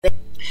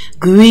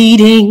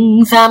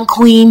Greetings, I'm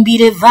Queen Bee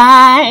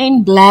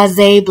Divine,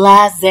 blase,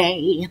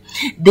 blase.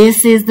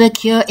 This is the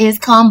Cure is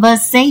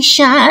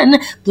Conversation,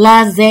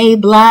 blase,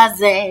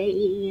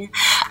 blase.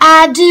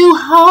 I do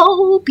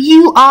hope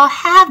you are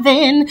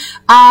having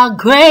a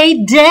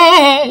great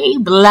day,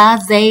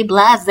 blase,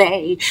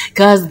 blase.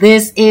 Cause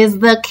this is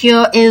the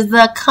Cure is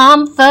the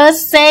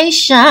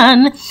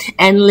Conversation,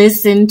 and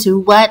listen to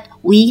what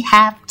we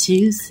have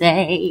to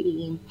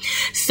say.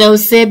 So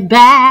sit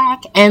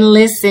back and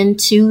listen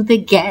to the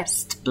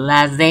guest,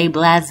 blase,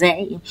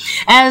 blase,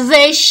 as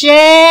they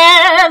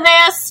share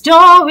their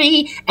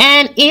story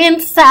and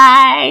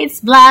insights,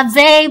 blase,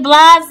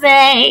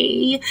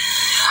 blase.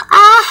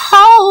 I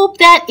hope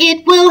that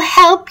it will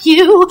help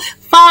you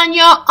find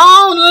your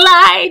own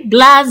light,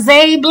 blase,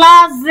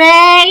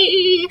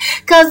 blase,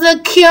 cause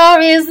the cure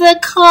is a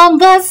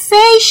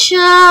conversation,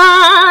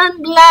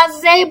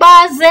 blase,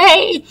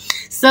 blase.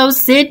 So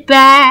sit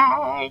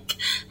back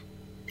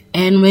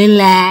and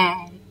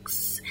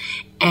relax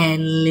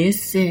and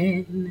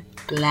listen,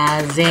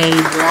 blase,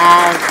 blase.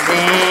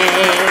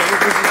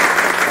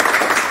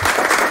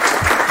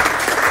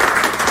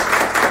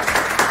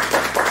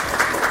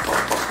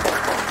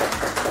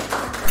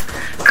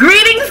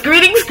 Greetings,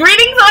 greetings,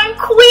 greetings. I'm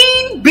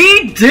Queen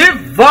Bee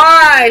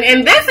Divine,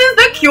 and this is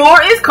the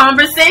Cure is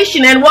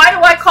Conversation. And why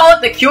do I call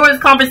it the Cure is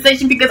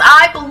Conversation? Because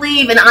I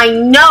believe and I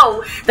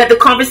know that the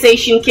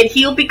conversation can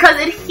heal, because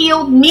it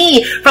healed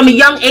me from a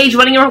young age,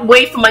 running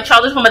away from my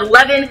childhood home at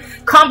 11.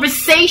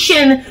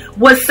 Conversation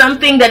was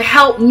something that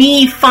helped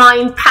me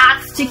find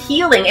paths to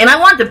healing, and I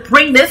wanted to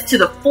bring this to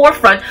the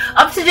forefront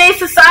of today's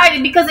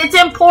society because it's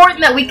important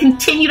that we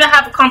continue to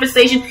have a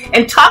conversation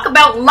and talk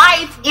about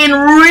life in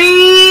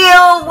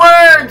real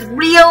words,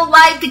 real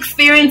life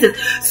experiences.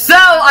 So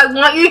I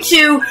want you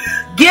to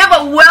give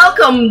a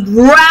welcome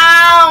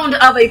round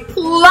of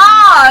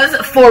applause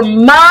for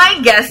my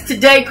guest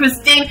today,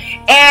 Christine,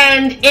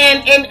 and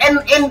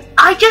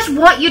I just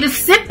want you to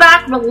sit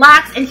back,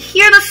 relax, and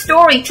hear the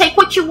story. Take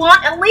what you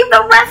want and leave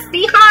the rest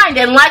behind.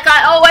 And like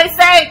I always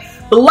say,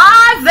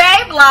 blase,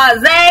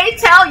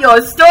 blase, tell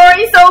your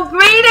story. So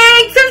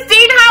greetings,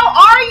 Christine, how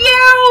are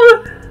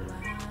you?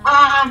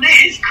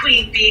 This is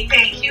Queen Bee.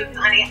 Thank you,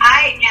 honey.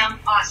 I am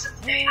awesome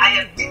today.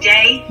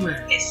 Today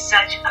is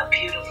such a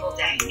beautiful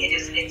day.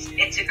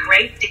 It's a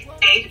great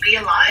day to be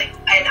alive,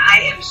 and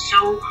I am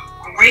so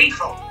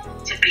grateful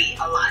to be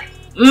alive.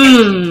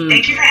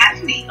 Thank you for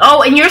having me.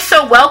 Oh, and you're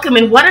so welcome,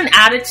 and what an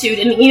attitude.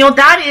 And you know,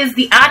 that is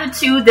the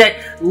attitude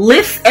that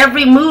lifts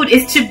every mood,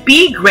 is to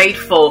be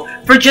grateful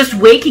for just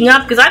waking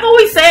up. Because I've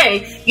always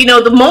say, you know,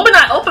 the moment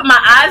I open my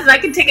eyes and I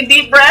can take a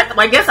deep breath,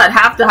 I guess I'd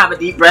have to have a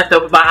deep breath to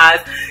open my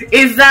eyes,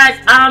 is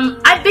that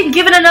I've been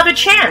given another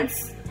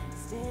chance.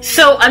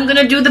 So I'm going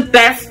to do the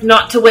best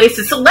not to waste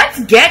it. So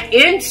let's get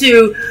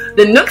into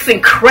the nooks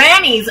and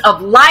crannies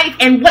of life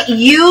and what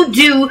you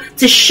do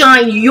to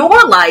shine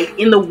your light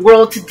in the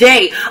world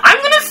today. I'm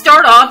going to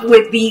start off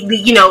with the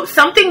you know,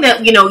 something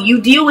that, you know, you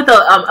deal with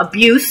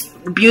abuse,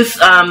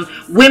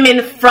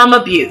 women from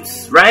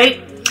abuse,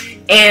 right?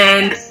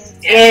 And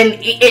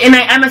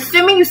I'm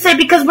assuming you say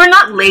because we're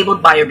not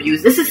labeled by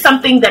abuse. This is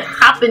something that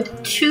happened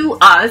to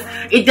us.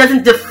 It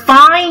doesn't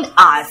define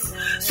us.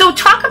 So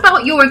talk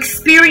about your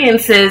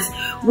experiences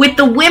with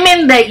the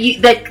women that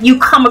you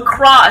come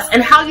across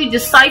and how you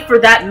decipher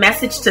that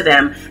message to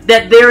them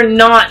that they're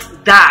not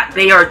that.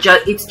 They are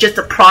just, it's just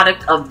a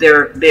product of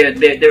their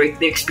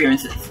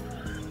experiences.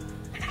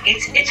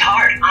 It's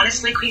hard.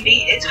 Honestly, Queen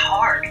Bee, it's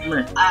hard.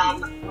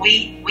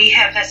 We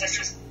have, as a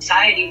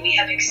society, we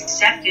have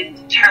accepted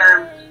the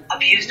term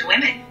abused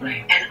women.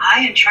 And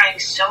I am trying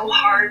so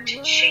hard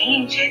to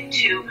change it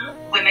to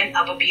women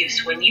of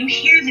abuse. When you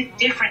hear the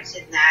difference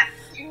in that,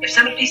 if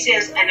somebody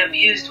says an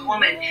abused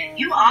woman,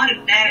 you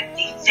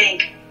automatically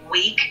think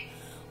weak,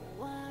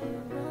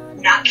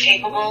 not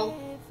capable,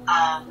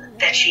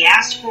 that she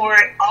asked for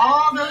it,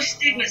 all those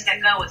stigmas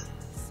that go with it.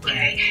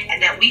 Okay,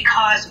 and that we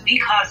cause an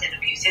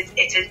abuse.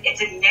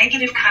 It's a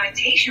negative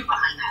connotation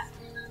behind that.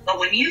 But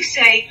when you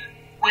say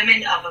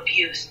women of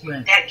abuse,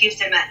 that gives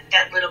them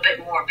that little bit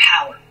more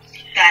power.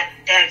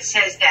 That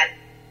says that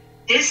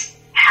this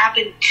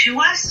happened to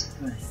us.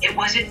 It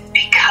wasn't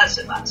because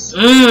of us.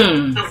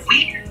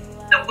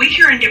 The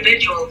weaker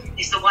individual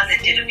is the one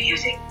that did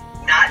abusing,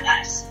 not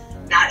us.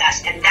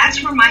 And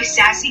that's where my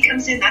SASSY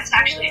comes in. That's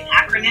actually an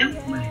acronym.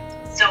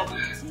 So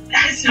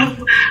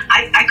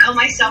I call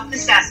myself the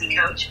Sassy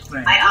Coach.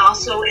 I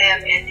also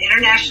am an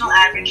international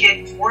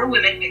advocate for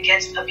women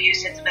against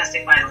abuse and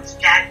domestic violence.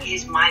 That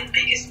is my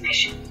biggest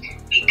mission.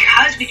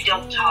 Because we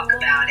don't talk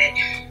about it,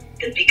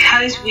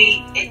 because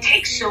it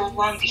takes so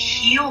long to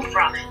heal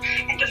from it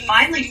and to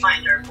finally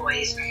find our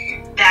voice,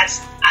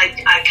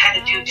 I kind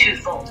of do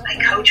twofold.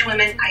 I coach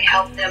women, I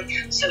help them.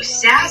 So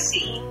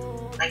SASSY,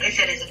 like I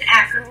said, is an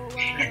acronym,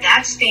 and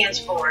that stands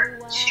for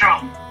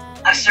strong,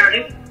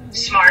 assertive,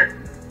 smart,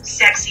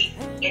 sexy,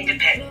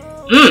 independent.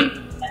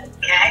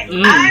 Okay?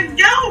 I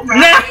know,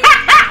 right?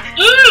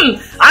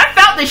 I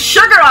felt the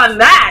sugar on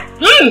that.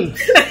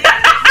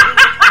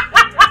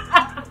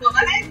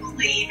 What I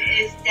believe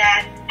is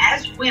that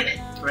as women,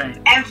 Right.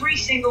 Every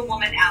single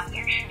woman out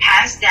there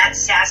has that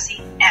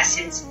sassy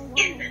essence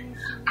in them.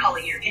 Call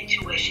it your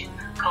intuition.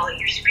 Call it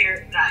your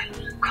spirit guide.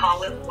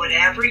 Call it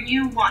whatever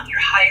you want, your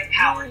higher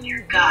power,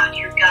 your God,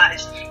 your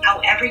goddess,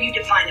 however you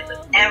define it.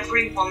 But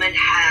every woman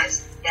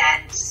has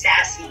that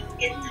sassy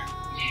in them.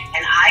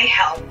 And I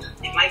help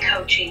in my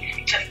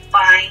coaching to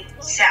find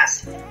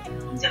sassy,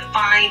 to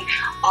find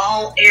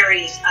all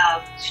areas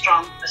of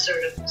strong,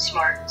 assertive,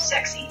 smart,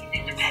 sexy, and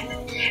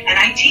independent. And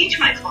I teach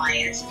my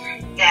clients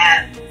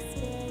that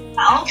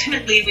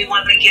ultimately we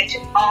want to get to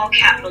all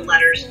capital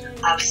letters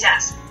of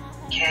sassy.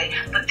 Okay,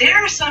 but there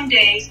are some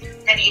days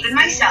that even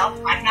myself,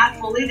 I'm not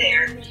fully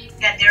there,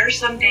 that there are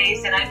some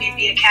days that I may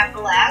be a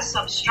capital S,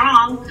 I'm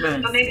strong,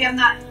 but maybe I'm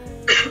not,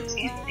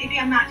 maybe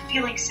I'm not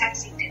feeling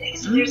sexy today.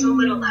 So there's a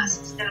little S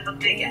instead of a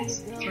big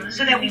S.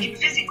 So that we can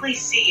physically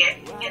see it,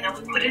 we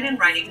put it in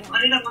writing, we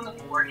put it up on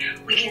the board,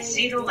 we can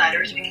see the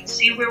letters, we can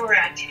see where we're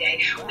at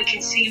today, we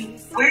can see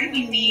where do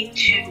we need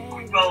to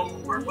grow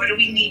more, where do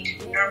we need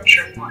to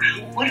nurture more,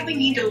 what do we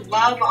need to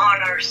love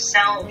on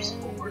ourselves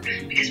more,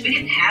 because we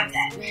didn't have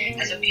that.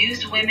 As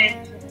abused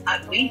women,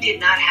 we did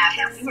not have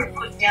that. We were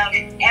put down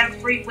in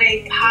every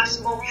way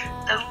possible,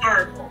 the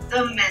verbal,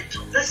 the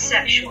mental, the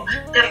sexual,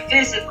 the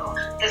physical,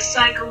 the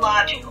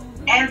psychological,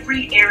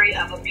 every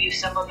area of abuse.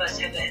 Some of us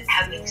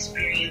have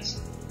experienced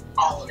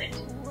all of it.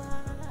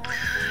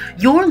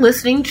 You're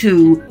listening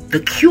to The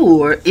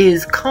Cure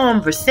is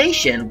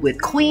Conversation with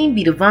Queen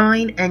Be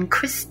Divine and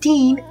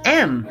Christine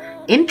M.,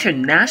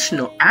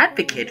 international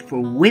advocate for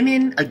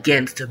women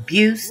against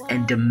abuse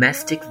and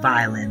domestic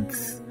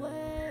violence.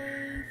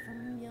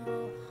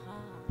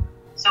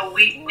 So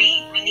we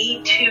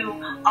need to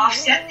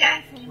offset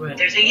that. Right.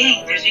 There's a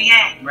yin, there's a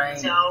yang. Right.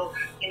 So,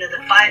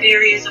 the 5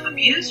 areas of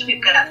abuse,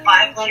 we've got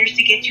 5 letters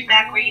to get you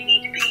back where you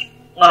need to be.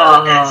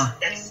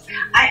 That's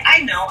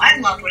I know, I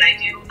love what I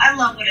do. I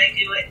love what I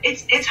do.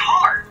 It's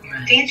hard.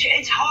 Right. To answer,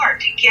 it's hard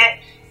to get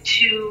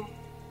to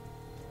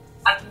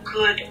a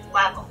good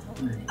level.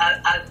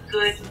 A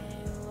good,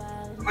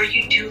 where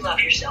you do love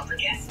yourself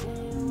again.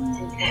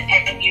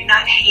 And you're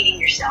not hating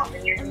yourself,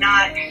 and you're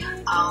not,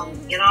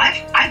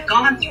 I've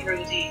gone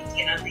through the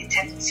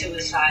attempted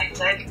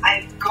suicides.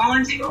 I've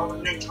gone through all the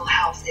mental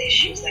health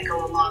issues that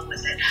go along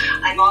with it.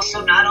 I'm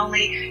also not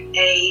only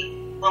a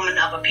woman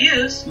of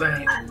abuse,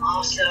 right. I'm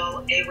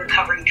also a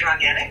recovering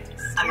drug addict.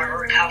 I'm a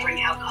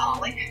recovering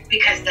alcoholic,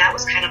 because that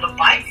was kind of a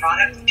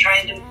byproduct of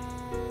trying to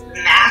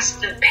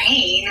mask the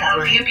pain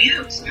of the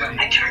abuse. Right.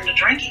 I turned to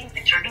drinking. I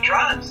turned to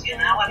drugs.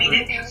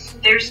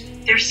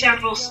 There's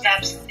several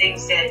steps,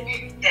 things that,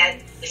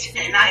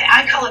 and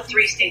I call it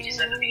 3 stages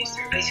of abuse.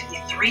 There are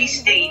basically 3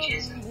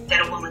 stages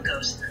that a woman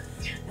goes through.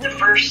 The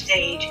first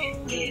stage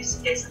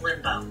is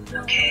limbo.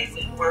 Okay,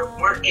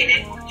 we're in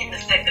it. We're in the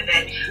thick of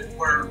it.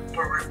 We're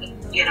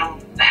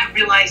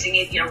realizing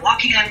it.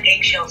 Walking on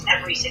eggshells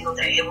every single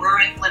day, and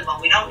we're in limbo.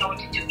 We don't know what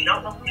to do. We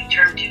don't know who to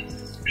turn to,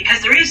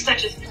 because there is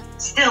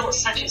still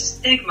such a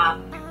stigma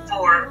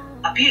for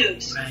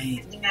abuse,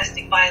 right. and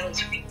domestic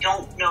violence. We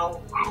don't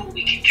know who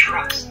we can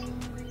trust.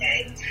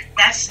 Okay,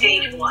 that's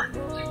stage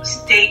 1.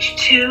 Stage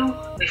 2,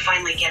 we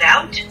finally get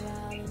out.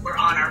 We're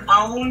on our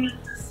own.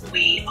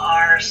 We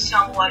are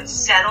somewhat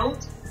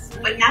settled,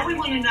 but now we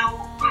want to know,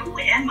 who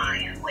am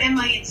I? Who am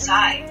I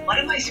inside? What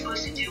am I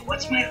supposed to do?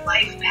 What's my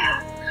life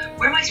path?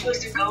 Where am I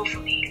supposed to go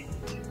from here?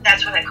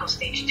 That's what I call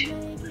stage 2.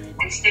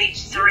 And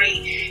stage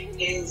 3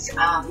 is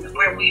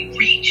where we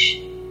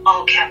reach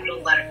all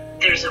capital letter.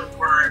 There's a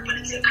word, but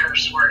it's a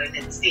curse word, and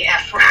it's the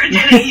F word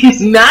that I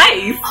use.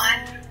 Nice.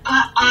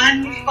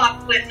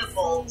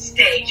 Unfuckwithable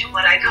stage,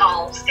 what I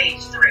call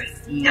stage 3.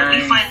 Nice. Now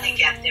we finally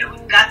get there.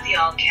 We've got the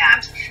all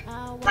caps.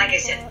 Like I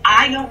said,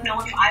 I don't know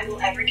if I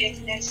will ever get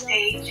to that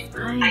stage.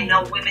 Right. I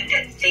know women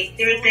that think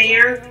they're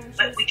there,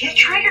 but we get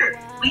triggered.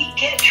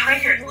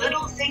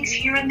 Little things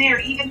here and there.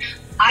 Even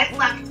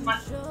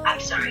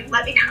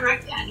let me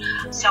correct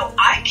that. So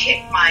I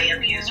kicked my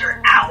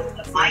abuser out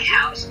of my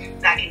house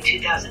back in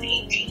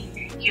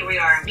 2018. Here we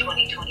are in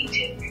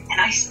 2022, and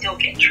I still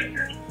get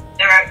triggered.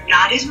 There are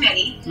not as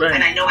many, right.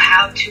 and I know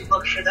how to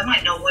look for them.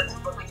 I know what to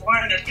look for.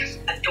 And if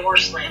a door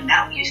slam,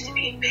 that used to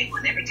be a big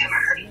one. Every time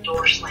I heard a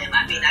door slam,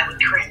 I would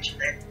cringe.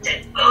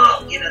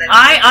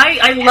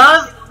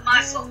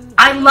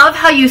 I love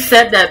how you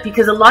said that,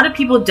 because a lot of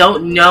people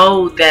don't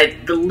know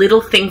that the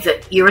little things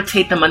that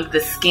irritate them under the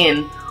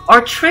skin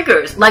are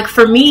triggers. Like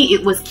for me,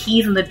 it was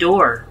keys in the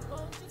door.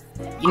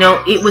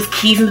 It was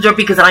keys in the door,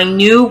 because I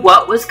knew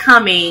what was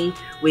coming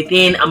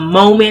within a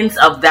moment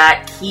of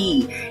that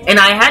key. And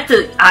I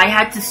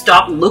had to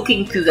stop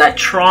looking through that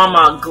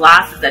trauma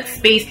glasses, that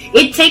space.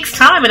 It takes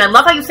time. And I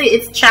love how you say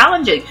it's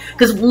challenging,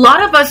 because a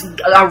lot of us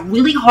are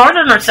really hard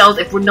on ourselves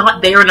if we're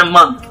not there in a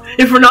month,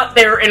 if we're not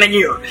there in a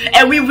year.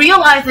 And we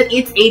realize that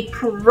it's a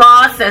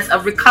process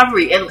of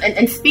recovery.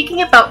 And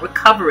speaking about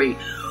recovery,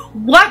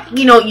 what,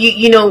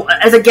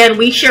 as again,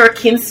 we share a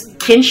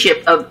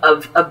kinship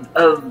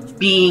of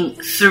being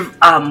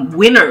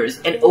winners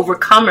and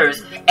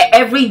overcomers.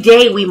 Every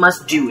day we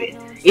must do it.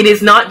 It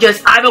is not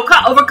just, I've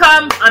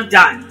overcome, I'm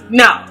done.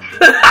 No.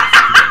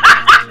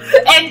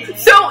 And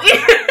so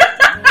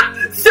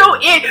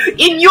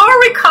in your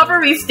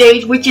recovery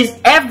stage, which is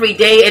every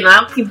day, and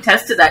I'll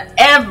contest to that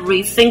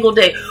every single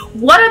day,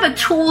 what are the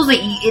tools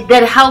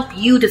that help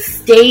you to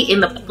stay in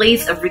the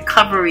place of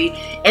recovery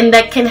and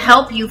that can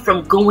help you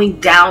from going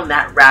down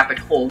that rabbit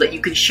hole that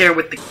you can share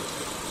with the...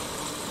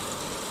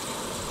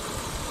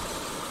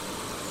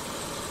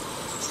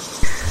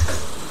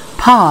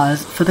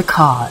 Pause for the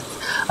cause.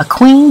 A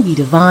Queen Bee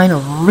Divine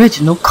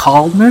original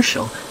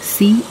commercial.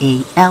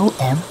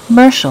 CALM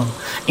commercial.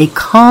 A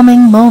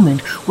calming moment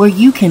where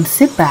you can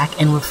sit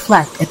back and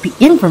reflect at the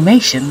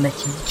information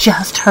that you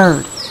just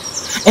heard.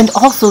 And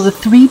also the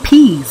 3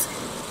 P's.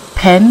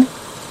 Pen,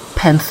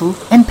 pencil,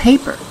 and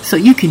paper. So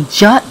you can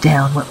jot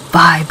down what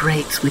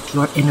vibrates with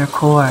your inner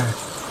core.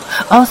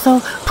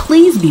 Also,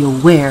 please be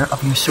aware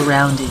of your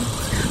surroundings,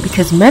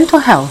 because mental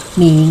health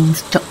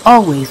means to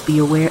always be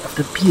aware of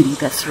the beauty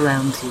that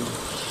surrounds you.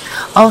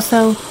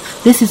 Also,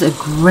 this is a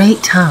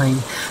great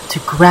time to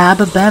grab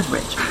a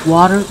beverage,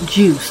 water,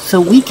 juice, so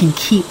we can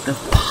keep the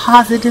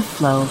positive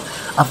flow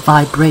of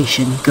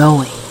vibration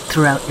going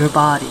throughout your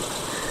body.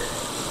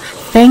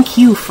 Thank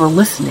you for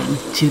listening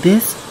to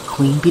this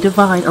Queen Bee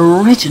Divine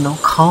original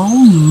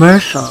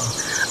commercial.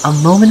 A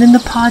moment in the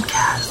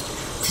podcast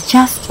to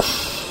just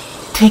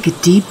take a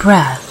deep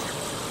breath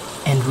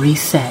and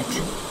reset.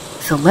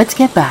 So let's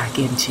get back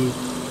into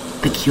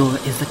The Cure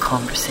is the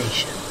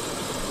Conversation.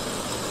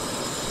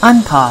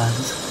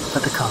 Unpause for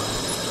the cause.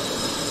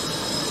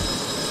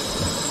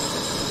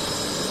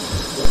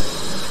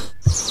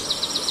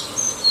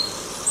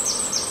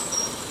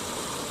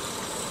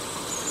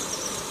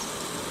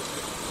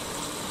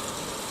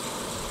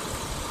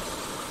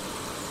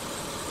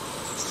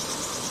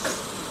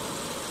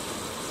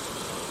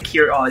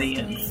 Your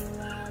audience.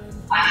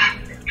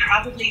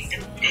 Probably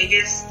the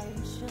biggest,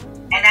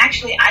 and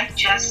actually I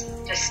just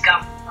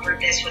discovered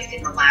this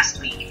within the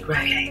last week.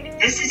 Right. Okay,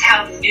 this is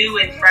how new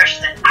and fresh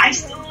that I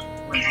still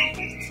am.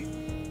 Okay,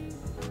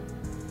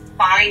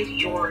 find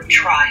your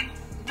tribe,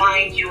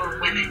 find your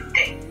women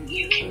that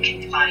you can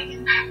confide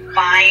in,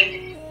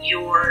 find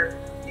your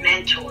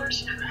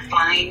mentors,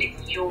 find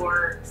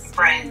your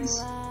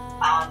friends.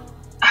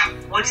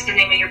 What's the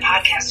name of your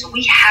podcast? So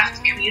we have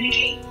to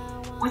communicate.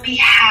 We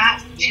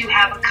have to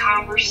have a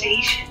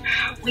conversation.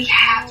 We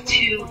have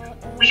to,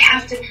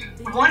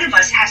 one of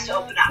us has to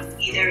open up.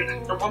 Either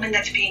the woman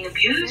that's being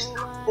abused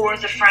or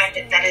the friend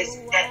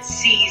that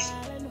sees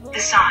the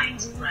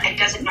signs and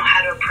doesn't know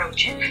how to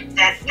approach it.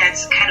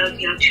 That's kind of,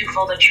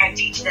 twofold. I try to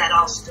teach that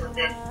also,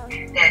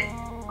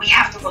 that we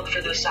have to look for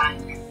those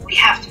signs. We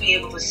have to be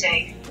able to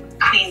say,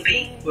 Queen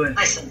Bee,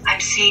 listen,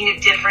 I'm seeing a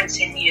difference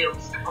in you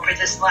over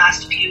this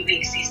last few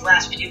weeks, these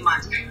last few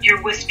months.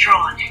 You're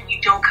withdrawn. You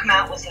don't come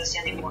out with us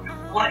anymore.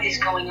 What is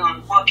going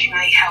on? What can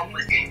I help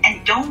with?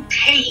 And don't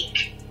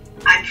take,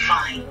 I'm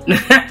fine.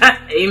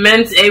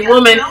 Amen, a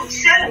woman. Don't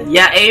settle.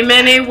 Yeah,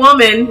 amen, a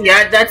woman.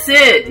 Yeah, that's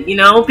it.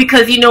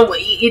 Because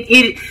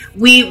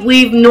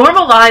we've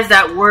normalized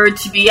that word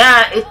to be,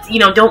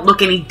 don't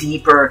look any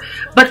deeper.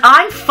 But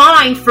I'm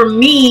fine, for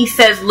me,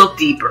 says look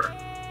deeper.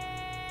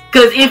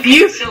 Because if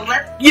you know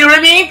what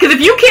I mean? Because if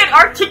you can't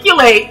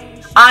articulate,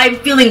 I'm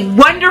feeling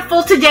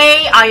wonderful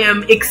today, I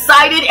am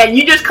excited, and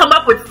you just come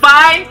up with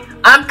fine,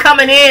 I'm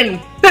coming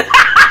in.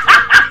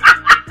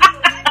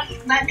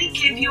 Let me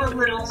give you a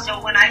little,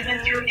 so when I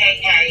went through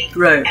AA,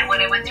 and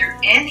when I went through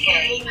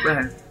NA,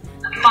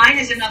 FINE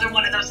is another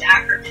one of those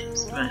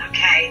acronyms,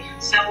 okay?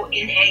 So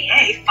in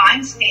AA,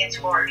 FINE stands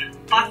for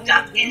fucked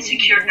up,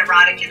 insecure,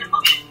 neurotic, and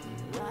emotional.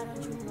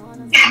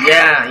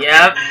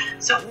 Yeah.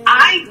 So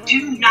I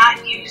do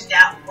not use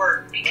that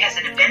word because,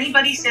 and if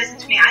anybody says it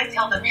to me, I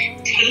tell them,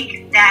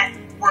 take that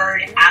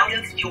word out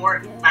of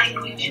your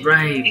language.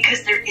 Right.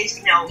 Because there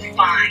is no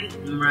fine.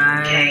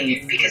 Right.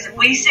 Okay? Because if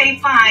we say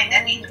fine,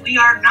 that means we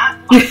are not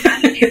fine.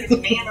 I don't care if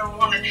it's man or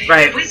woman.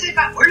 Right. If we say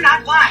fine, we're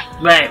not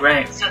fine.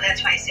 Right. So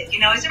that's why I said,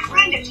 as a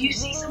friend, if you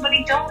see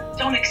somebody,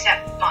 don't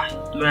accept fine.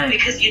 Right.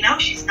 Because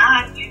she's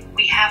not.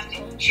 We have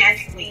to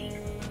gently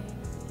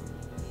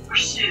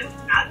pursue,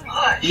 not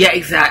push. Yeah,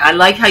 exactly. I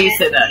like how you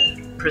said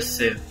that.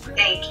 Pursue.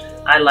 Thank you.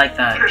 I like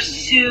that.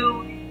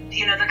 Pursue,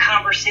 the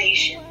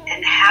conversation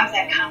and have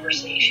that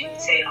conversation.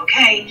 Say,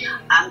 okay,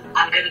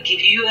 I'm going to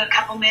give you a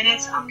couple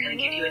minutes. I'm going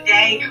to give you a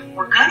day.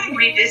 We're going to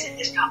revisit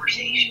this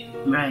conversation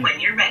when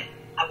you're ready.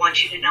 I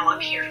want you to know I'm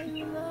here for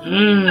you.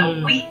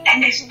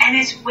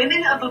 As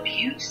women of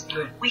abuse,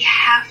 we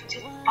have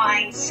to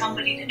find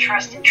somebody to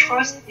trust, and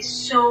trust is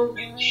so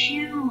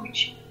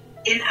huge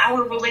in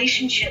our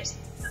relationships,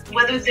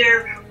 whether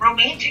they're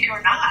romantic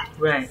or not.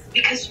 Right.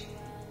 Because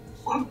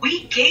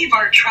we gave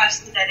our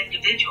trust to that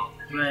individual.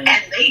 Right.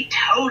 And they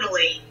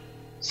totally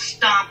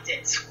stomped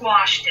it,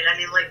 squashed it. I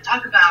mean,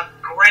 talk about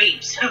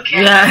grapes,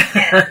 okay?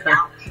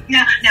 Yeah.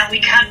 Now we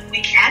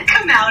can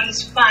come out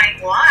as fine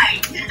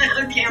wine,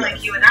 okay,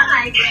 like you and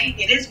I.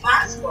 It is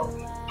possible,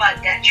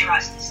 but that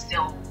trust is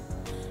still,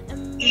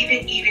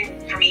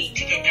 even for me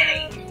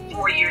today,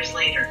 4 years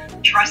later.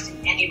 Trust in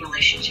any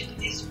relationship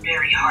is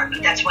very hard,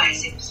 but that's why I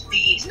say,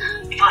 please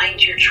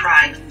find your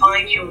tribe,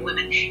 find your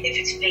women. If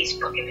it's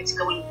Facebook, if it's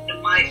going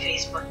to my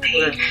Facebook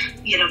page,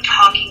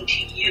 talking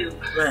to you,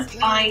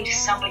 find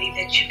somebody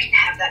that you can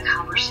have that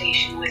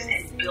conversation with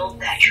and build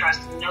that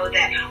trust and know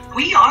that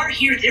we are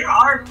here. There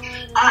are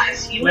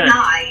us, you and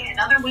I, and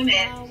other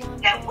women,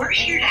 that we're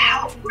here to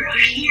help. We're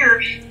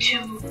here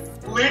to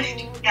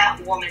lift that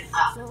woman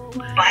up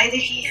by the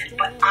hand,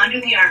 but under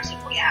the arms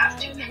if we have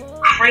to.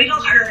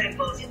 Cradle her in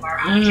both of our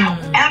arms.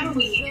 However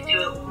we need to do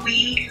it,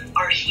 we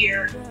are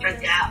here for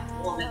that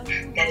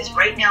woman that is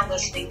right now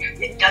listening,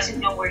 that doesn't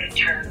know where to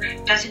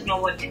turn, doesn't know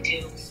what to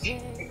do.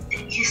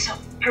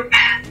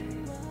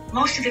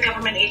 Most of the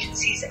government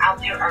agencies out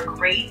there are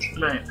great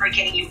for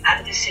getting you out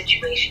of this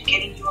situation,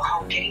 getting you a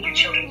home, getting your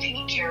children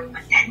taken care of,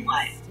 but then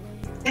what?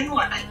 Then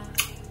what?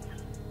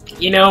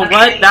 You know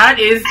what? That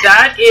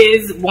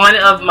is one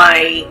of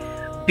my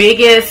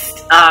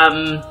biggest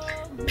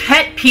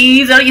pet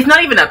peeves. It's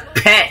not even a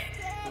pet.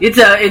 It's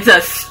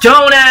a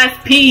stone ass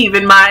peeve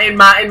in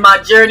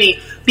my journey,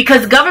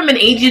 because government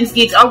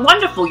agencies are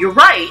wonderful. You're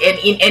right,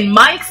 and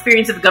my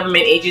experience of a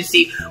government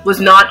agency was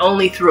not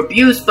only through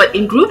abuse, but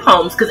in group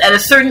homes. Because at a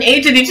certain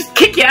age, they just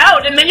kick you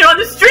out, and then you're on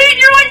the street. And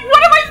you're like,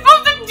 what am I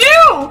supposed to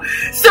do?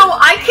 So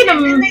I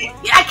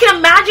can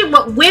imagine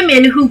what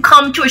women who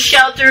come to a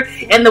shelter,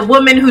 and the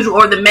woman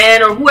or the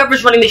man or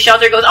whoever's running the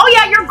shelter goes, "Oh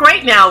yeah, you're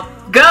great now.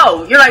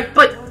 Go." You're like,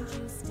 but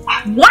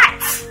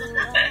what?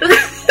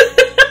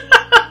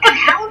 And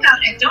how about,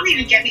 and don't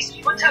even get me,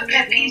 what's up,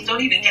 pet peeves?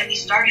 Don't even get me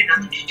started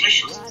on the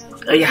judicial system.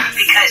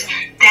 Because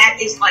that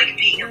is like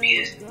being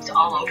abused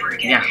all over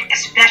again,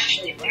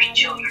 especially if there's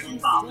children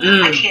involved.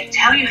 I can't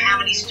tell you how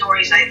many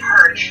stories I've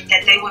heard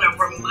that they want to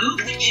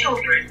remove the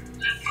children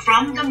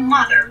from the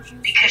mother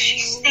because she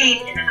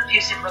stayed in an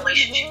abusive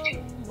relationship too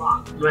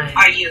long. Right.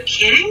 Are you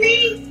kidding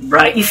me?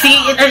 Right. You see,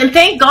 and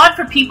thank God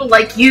for people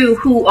like you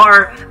who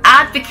are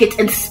advocates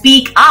and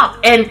speak up.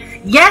 And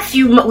yes,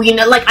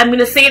 like I'm going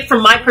to say it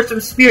from my personal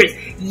experience.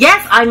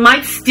 Yes, I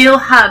might still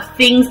have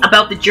things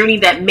about the journey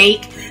that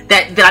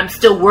I'm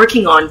still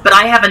working on, but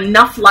I have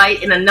enough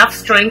light and enough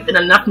strength and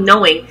enough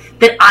knowing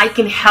that I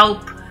can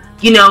help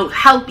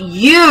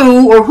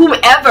you or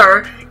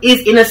whomever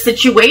is in a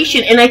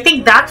situation. And I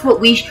think that's what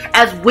we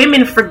as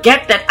women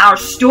forget, that our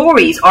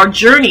stories, our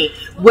journey,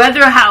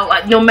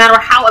 no matter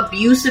how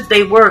abusive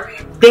they were,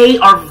 they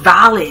are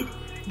valid.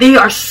 They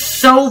are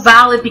so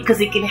valid because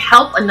it can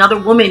help another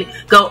woman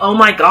go, oh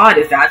my God,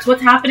 is that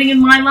what's happening in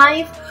my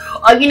life?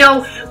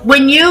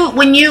 When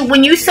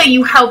you say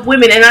you help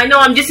women, and I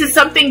know this is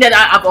something that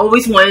I've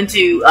always wanted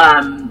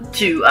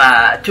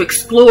to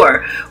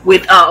explore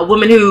with a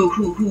woman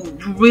who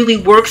really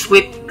works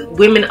with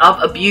women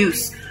of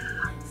abuse.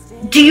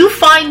 Do you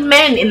find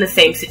men in the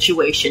same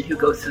situation who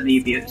go through the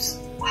abuse?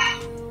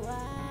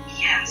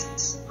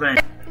 Yes.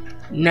 Right.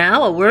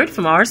 Now a word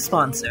from our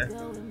sponsor.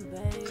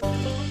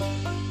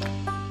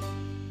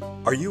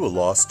 Are you a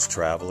lost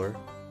traveler?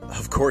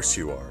 Of course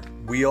you are.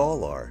 We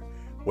all are.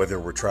 Whether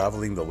we're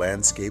traveling the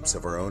landscapes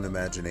of our own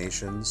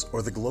imaginations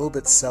or the globe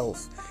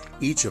itself,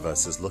 each of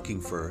us is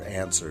looking for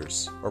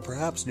answers or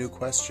perhaps new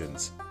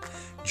questions.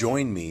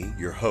 Join me,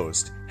 your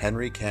host,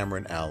 Henry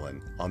Cameron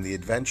Allen, on the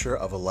adventure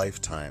of a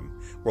lifetime,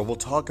 where we'll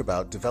talk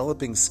about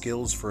developing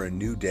skills for a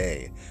new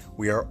day.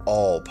 We are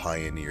all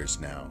pioneers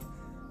now.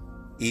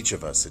 Each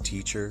of us a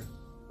teacher,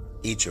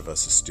 each of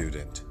us a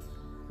student.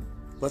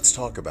 Let's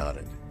talk about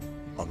it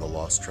on The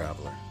Lost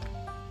Traveler.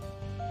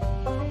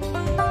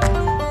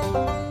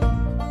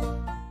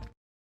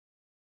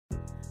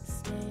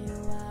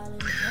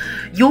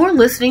 You're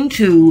listening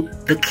to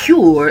The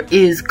Cure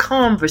is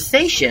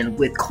Conversation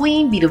with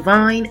Queen Be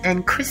Divine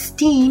and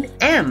Christine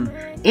M.,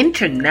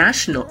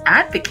 international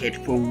advocate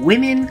for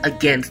women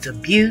against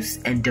abuse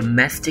and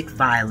domestic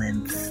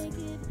violence.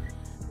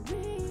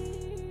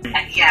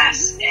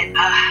 Yes, and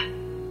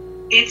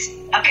it's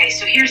okay.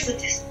 So here's the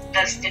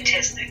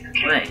statistic.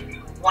 Okay, right.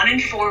 1 in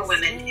 4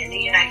 women in the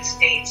United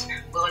States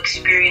will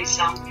experience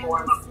some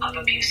form of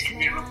abuse in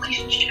their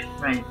relationship.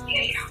 Right.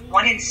 Okay,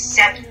 1 in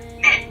 7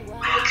 men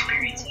will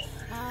experience it.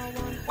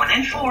 1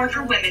 in 4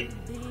 for women,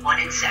 1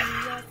 in 7.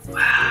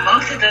 Wow.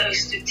 Both of those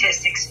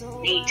statistics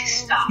need to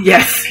stop.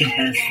 Yes.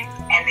 Okay?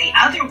 And the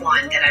other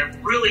one that I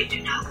really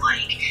do not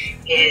like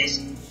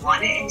is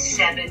 1 in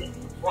 7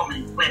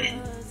 women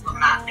will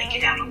not make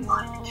it out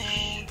alive.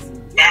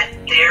 That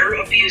their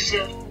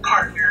abusive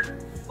partner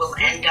will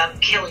end up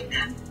killing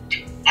them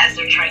as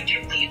they're trying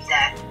to leave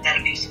that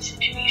abusive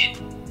situation.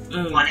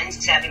 1 in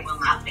 7 will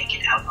not make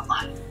it out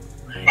alive.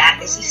 Right.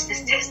 That is a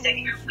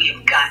statistic we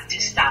have got to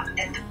stop.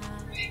 And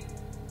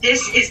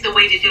this is the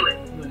way to do it.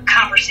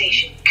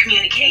 Conversation,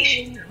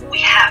 communication. We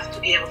have to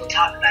be able to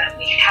talk about it.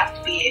 We have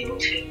to be able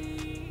to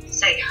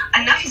say,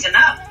 enough is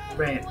enough.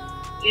 Right.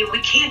 We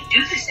can't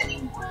do this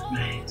anymore.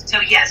 Right. So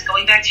yes,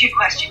 going back to your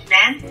question,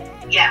 men,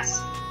 yes,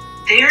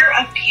 their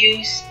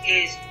abuse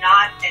is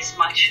not as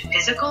much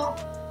physical,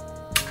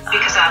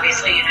 because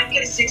obviously you've got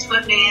a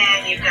 6-foot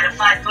man, you've got a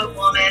 5-foot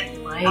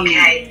woman. Right.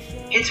 Okay.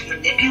 It's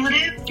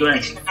manipulative,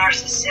 it's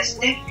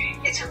narcissistic,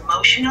 it's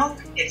emotional,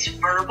 it's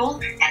verbal,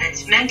 and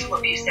it's mental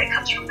abuse that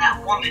comes from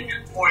that woman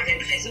more than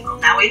physical.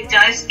 Now, it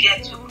does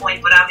get to a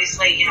point, but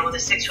obviously, you know, with a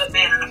 6-foot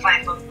man and a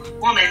 5-foot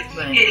woman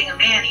hitting a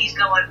man, he's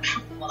going,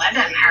 well, that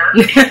doesn't hurt.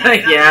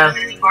 Yeah.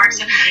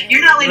 So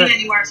you're not leaving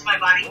any marks on my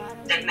body.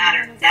 Doesn't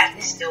matter. That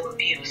is still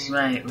abuse.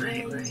 Right.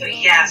 So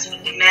yes,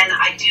 with the men,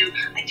 I do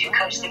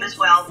coach them as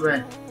well.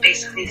 Right.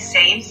 Basically the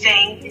same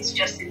thing. It's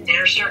just in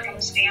their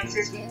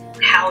circumstances,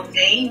 how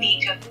they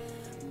need to,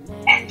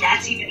 and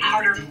that's even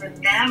harder for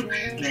them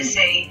to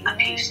say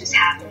abuse is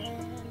happening.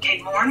 Okay,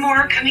 more and more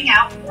are coming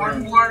out. More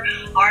and more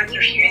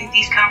they're hearing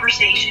these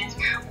conversations.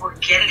 We're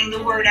getting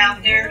the word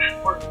out there.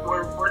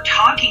 We're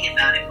talking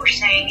about it. We're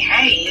saying,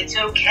 hey, it's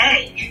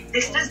okay.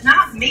 This does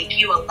not make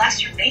you a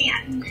lesser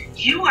man.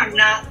 You are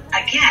not.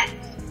 Again,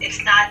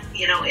 it's not.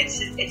 You know, it's.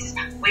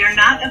 We are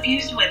not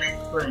abused women.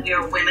 Right. We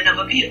are women of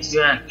abuse.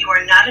 Yeah. You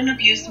are not an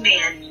abused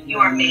man. You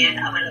are a man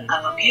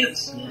of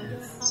abuse.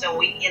 Yes. So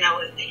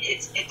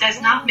it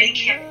does not make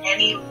him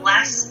any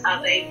less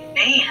of a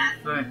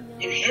man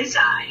in his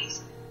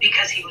eyes,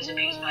 because he was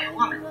abused by a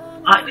woman.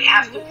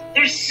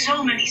 There's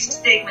so many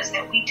stigmas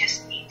that we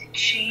just need to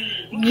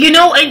change. You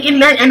know,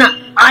 and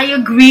I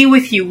agree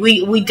with you.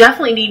 We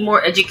definitely need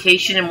more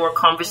education and more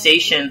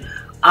conversation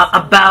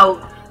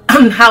about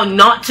how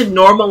not to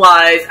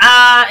normalize,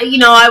 you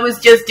know, I was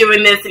just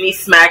doing this and he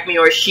smacked me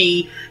or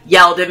she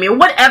yelled at me or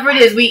whatever it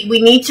is.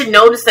 We need to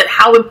notice that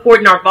how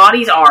important our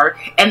bodies are,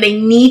 and they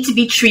need to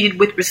be treated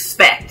with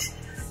respect.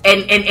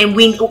 And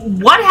we,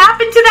 what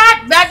happened to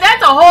that?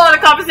 That's a whole other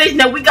conversation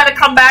that we got to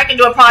come back and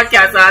do a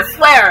podcast. I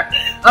swear,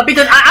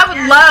 because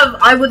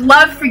I would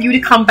love for you to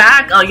come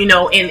back, you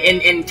know,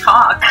 and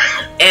talk,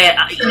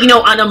 you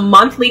know, on a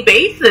monthly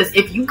basis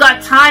if you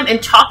got time,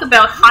 and talk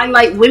about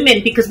highlight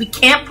women, because we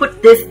can't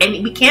put this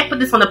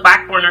on the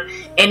back burner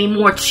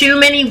anymore. Too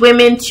many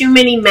women, too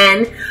many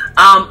men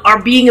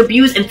are being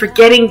abused and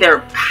forgetting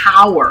their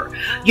power,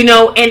 you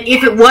know. And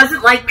if it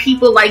wasn't like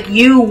people like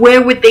you,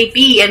 where would they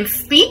be? And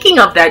speaking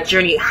of that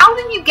journey, how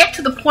did you get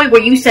to the point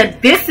where you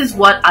said, this is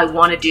what I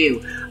want to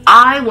do?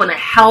 I want to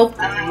help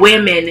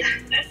women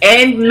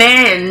and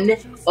men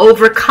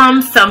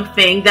overcome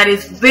something that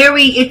is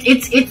very,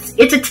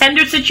 it's a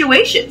tender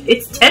situation.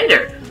 It's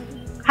tender.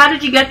 How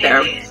did you get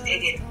there?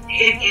 It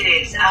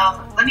is.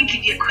 Let me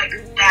give you a quick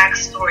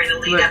backstory to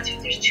lead up to.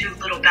 There's two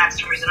little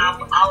backstories, and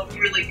I'll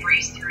really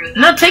breeze through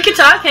them. No, take your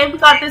time. Okay, we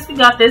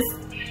got this.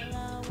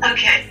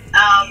 Okay.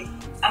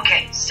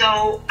 Okay.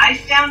 So I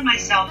found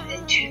myself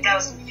in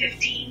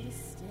 2015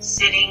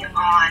 sitting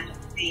on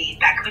the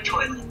back of a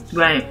toilet,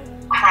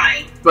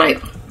 crying,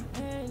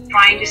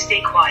 trying to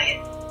stay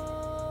quiet,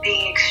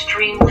 being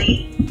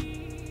extremely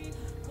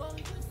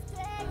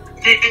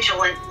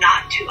vigilant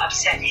not to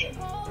upset him,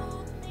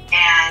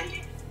 and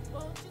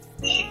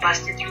he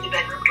busted through the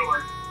bedroom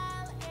door.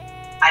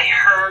 I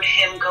heard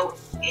him go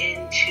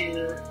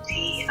into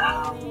the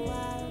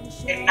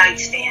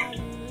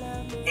nightstand,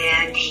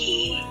 and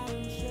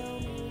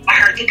I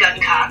heard the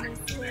gun cock,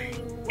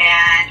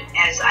 and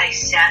as I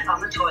sat on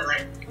the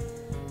toilet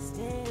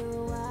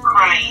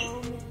crying,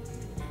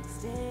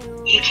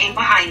 he came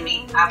behind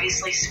me,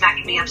 obviously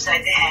smacking me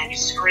upside the head,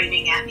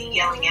 screaming at me,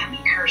 yelling at me,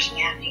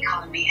 cursing at me,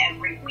 calling me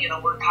every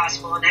word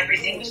possible, and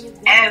everything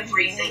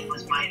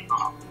was my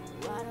fault.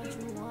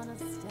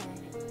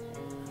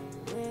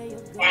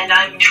 And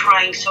I'm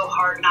trying so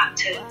hard not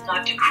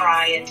to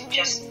cry and to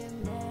just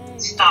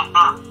stop,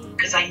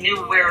 because I knew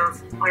where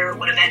it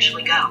would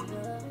eventually go.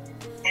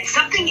 And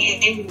something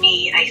in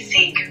me, I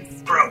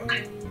think, broke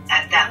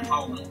at that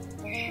moment.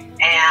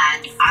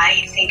 And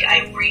I think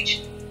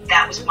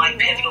that was my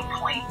pivotal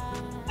point.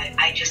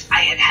 I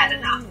had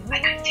enough. I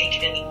couldn't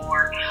take it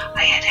anymore.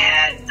 I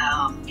had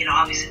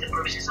obviously the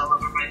bruises all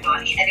over my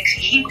body. And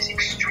he was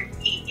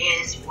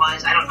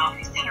I don't know if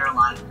he's dead or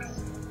alive,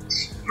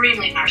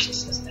 extremely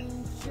narcissistic.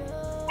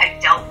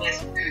 I've dealt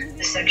with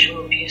the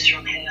sexual abuse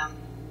from him,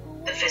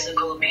 the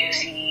physical abuse.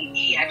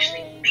 He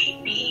actually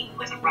beat me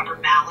with a rubber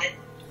mallet.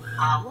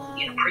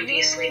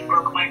 Previously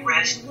broke my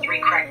wrist, 3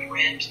 cracked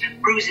ribs,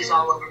 bruises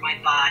all over my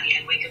body.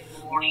 I'd wake up in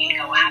the morning and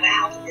go, how the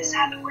hell did this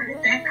happen? Where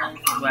did that come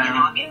from?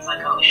 Wow. It's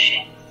like, oh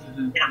shit.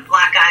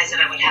 Black eyes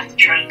that I would have to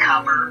try and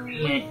cover,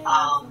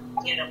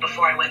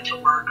 before I went to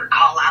work, or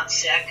call out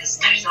sick, because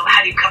there's no,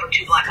 how do you cover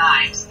 2 black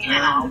eyes,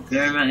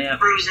 Very much, yeah.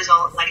 Bruises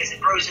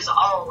bruises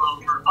all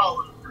over.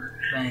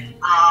 Right.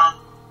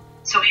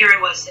 So here I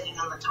was sitting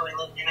on the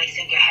toilet, and I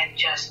think I had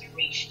just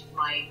reached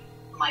my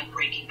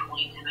breaking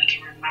point, and I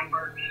can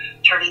remember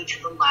turning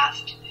to the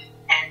left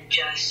and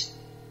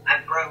I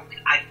broke.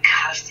 I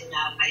cussed him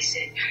out. I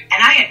said,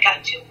 and I had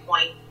gotten to a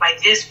point, by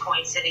this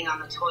point, sitting on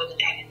the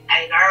toilet, I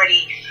had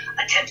already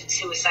attempted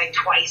suicide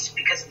twice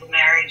because of the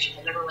marriage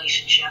and the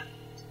relationship,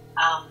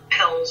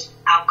 pills,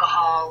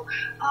 alcohol,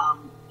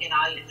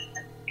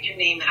 you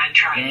name it, I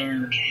tried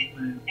it, okay?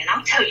 And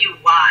I'll tell you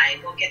why.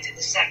 We'll get to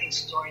the second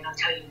story, and I'll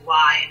tell you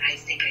why I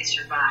think I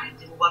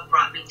survived and what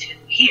brought me to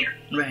here.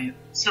 Right.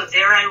 So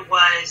there I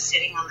was,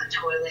 sitting on the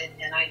toilet,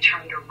 and I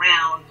turned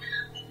around,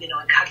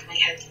 I cocked my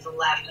head to the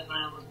left, and when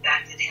I looked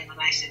back, at him and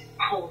I said,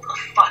 pull the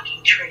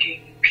fucking trigger, you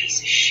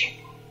piece of shit.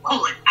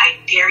 Pull it. I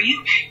dare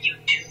you. You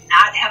do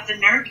not have the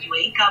nerve. You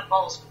ain't got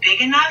balls big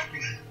enough.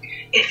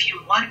 If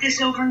you want this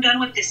over and done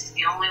with, this is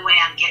the only way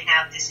I'm getting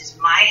out. This is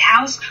my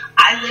house.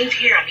 I live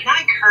here. I mean,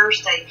 I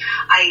cursed.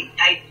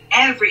 I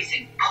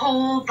everything.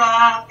 Pull the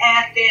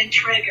effing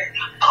trigger.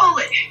 Pull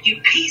it.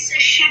 You piece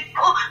of shit.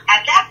 Pull.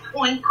 At that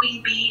point,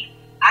 Queen Bee,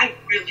 I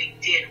really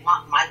did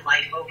want my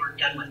life over and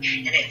done with.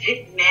 And if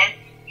it meant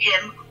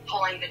him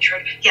pulling the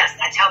trigger, yes,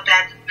 that's how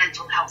bad the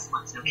mental health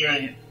was, okay?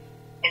 Right.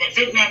 And if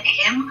it meant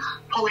him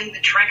pulling the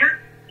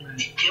trigger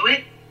to do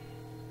it,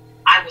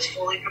 I was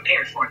fully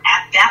prepared for it.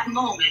 At that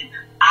moment,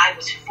 I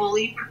was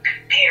fully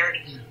prepared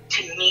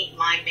to meet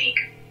my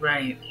maker.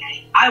 Right.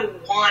 Okay?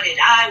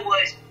 I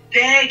was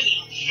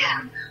begging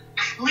him,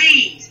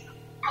 please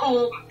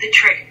pull the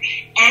trigger.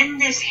 End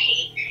this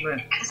hate.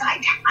 Right. Because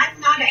I'm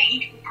not a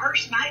hateful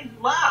person. I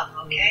love,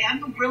 okay?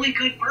 I'm a really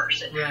good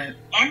person. Right.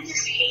 End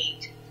this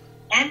hate.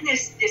 End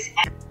this.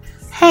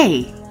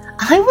 Hey,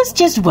 I was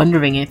just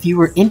wondering if you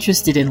were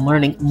interested in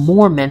learning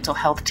more mental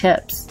health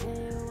tips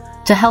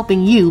to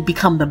helping you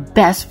become the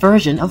best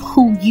version of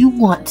who you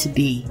want to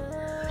be,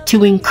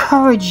 to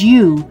encourage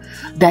you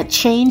that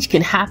change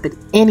can happen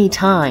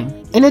anytime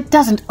and it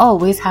doesn't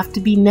always have to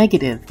be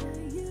negative.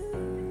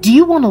 Do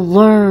you want to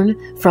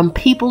learn from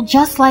people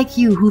just like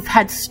you who've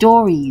had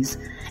stories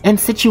and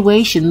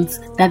situations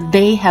that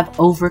they have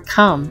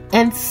overcome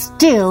and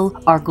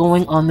still are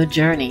going on the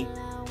journey?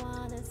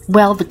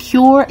 Well, The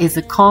Cure is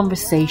a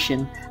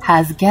Conversation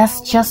has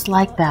guests just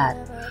like that,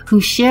 who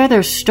share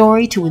their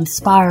story to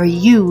inspire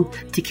you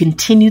to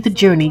continue the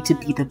journey to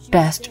be the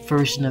best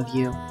version of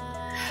you.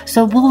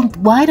 So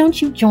why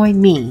don't you join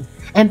me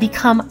and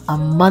become a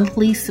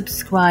monthly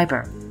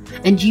subscriber?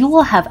 And you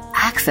will have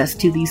access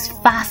to these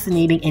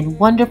fascinating and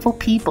wonderful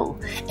people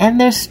and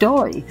their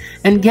story,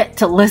 and get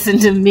to listen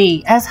to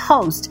me as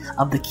host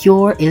of The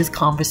Cure is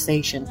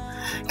Conversation.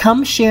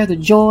 Come share the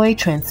joy,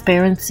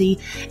 transparency,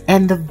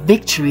 and the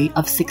victory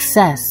of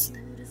success,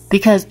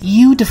 because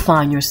you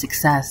define your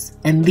success,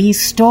 and these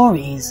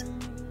stories,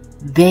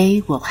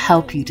 they will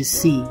help you to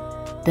see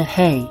that,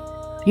 hey,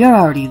 you're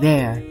already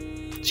there.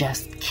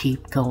 Just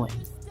keep going.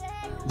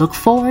 Look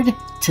forward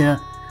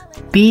to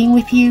being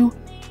with you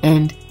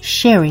and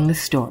sharing the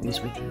stories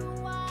with you.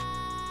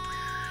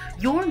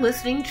 You're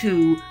listening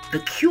to The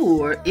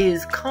Cure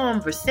is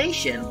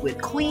Conversation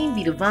with Queen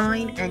Bee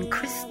Divine and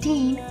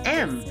Christine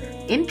M.,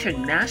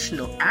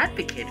 international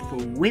advocate for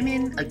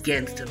women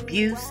against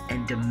abuse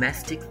and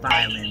domestic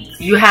violence.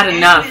 You had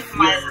enough.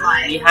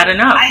 You had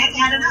enough. I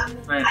had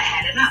enough. Right. I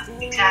had enough,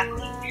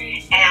 exactly.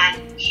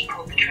 And he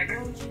pulled the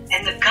trigger.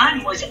 And the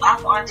gun was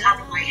up on top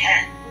of my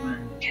head. Right.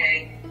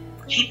 Okay?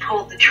 He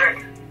pulled the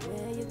trigger.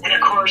 And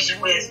of course,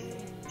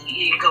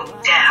 you go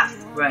deaf.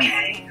 Right.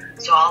 Okay?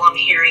 So all I'm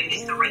hearing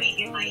is the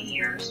ringing in my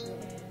ears.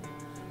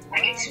 I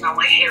can smell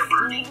my hair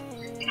burning.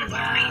 And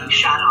I'm being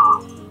shot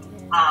off.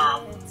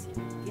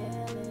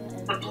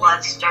 The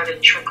blood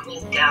started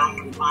trickling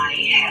down my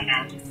head.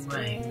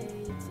 Right.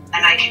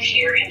 And I could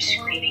hear him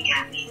screaming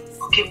at me,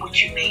 look at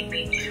what you made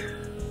me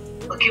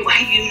do. Look at what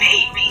you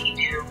made me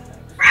do.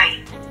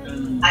 Right.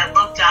 I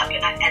looked up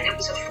and it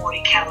was a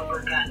 40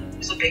 caliber gun. It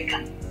was a big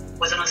gun. It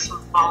wasn't a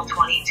small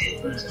 22.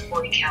 It was a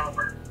 40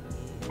 caliber.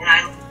 And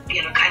I,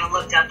 kind of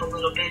looked up a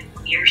little bit.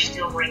 Ears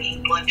still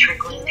ringing, blood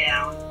trickling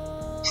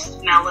down,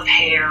 smell of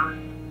hair,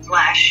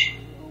 flesh.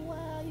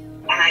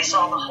 And I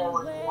saw the hole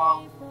in the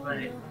wall.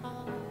 Right.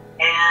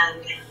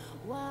 And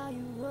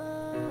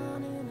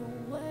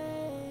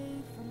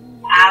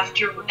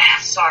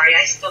sorry,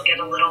 I still get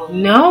a little.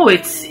 No,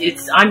 it's.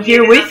 I'm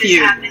here with you.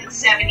 This happened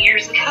 7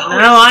 years ago.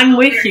 No, I'm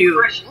with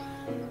you,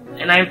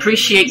 and I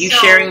appreciate you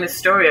sharing this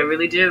story. I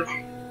really do.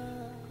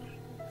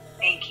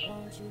 Thank you.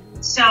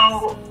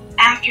 So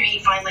after he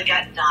finally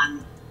got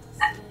done,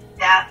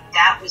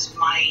 that was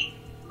my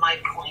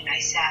point. I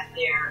sat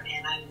there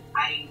and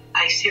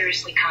I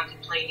seriously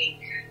contemplating.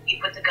 He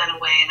put the gun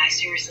away, and I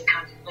seriously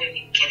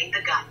contemplated getting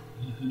the gun,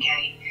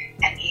 okay,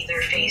 and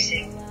either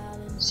facing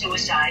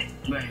suicide,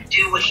 right,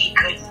 do what he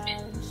couldn't,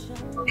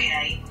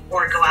 okay,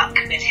 or go out and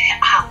commit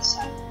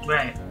homicide.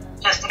 Right.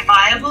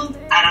 Justifiable?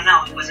 I don't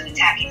know. He wasn't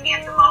attacking me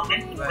at the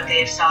moment. Right. Would they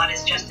have saw it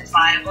as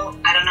justifiable?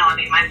 I don't know. I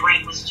mean, my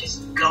brain was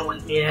just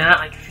going.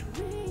 Yeah.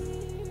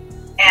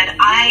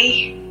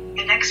 And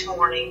the next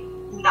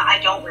morning, I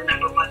don't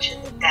remember much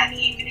of that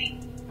evening.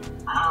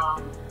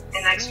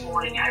 The next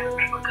morning, I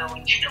remember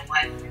going, you know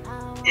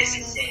what, this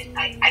is it.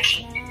 I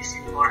can't do this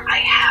anymore. I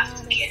have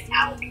to get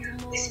out.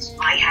 This is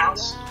my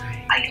house.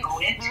 I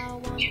own it.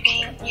 You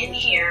came in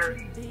here,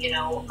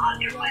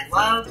 under my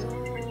love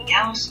and everything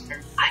else,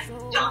 and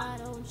I'm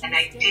done. And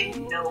I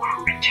didn't know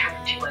who to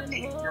turn to. I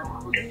didn't know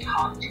who to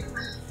talk to.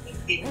 I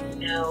didn't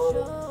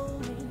know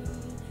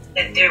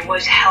that there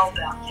was help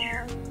out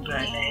there.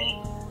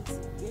 Okay?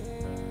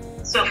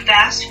 So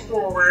fast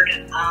forward,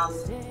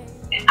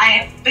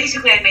 I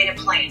made a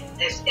plan.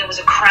 It was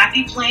a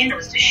crappy plan. It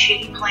was a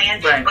shitty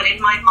plan. Right. But in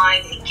my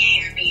mind, it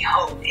gave me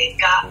hope. It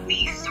got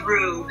me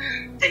through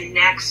the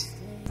next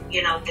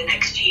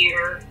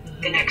year,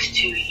 the next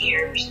 2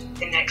 years,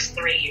 the next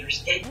 3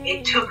 years.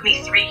 It took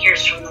me 3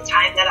 years from the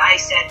time that I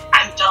said,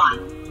 I'm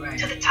done,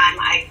 to the time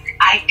I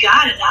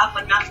got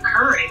enough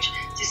courage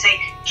to say,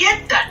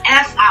 get the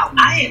F out.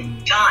 I am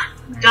done.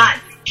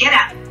 Get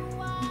out.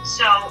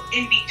 So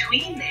in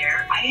between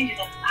there, I ended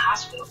up in the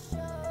hospital.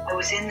 I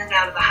was in and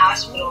out of the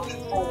hospital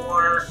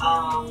for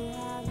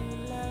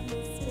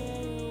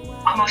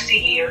almost a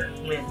year.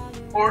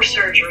 4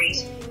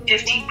 surgeries,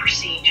 15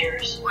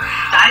 procedures.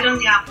 Wow. Died on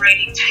the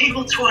operating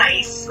table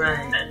twice.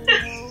 Right.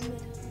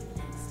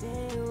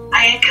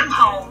 I had come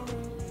home.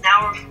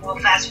 Now we'll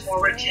fast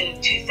forward to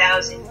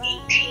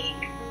 2018.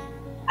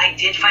 I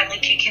did finally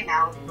kick him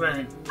out.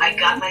 Right. I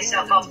got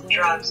myself off the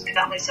drugs,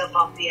 got myself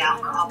off the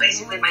alcohol.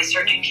 Basically, my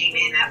surgeon came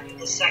in after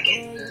the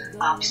second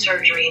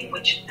surgery, in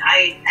which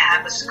I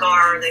have a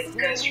scar that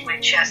goes from my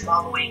chest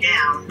all the way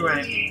down.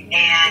 Right.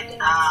 And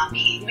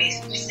he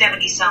basically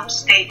 70-some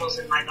staples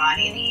in my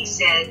body, and he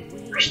said,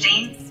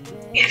 Christine,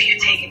 if you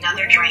take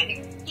another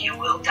drink, you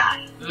will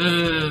die.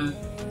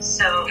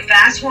 So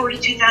fast forward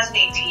to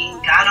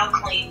 2018, got all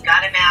clean,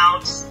 got him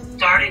out,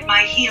 started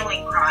my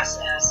healing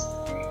process.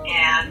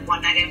 And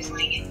one night I was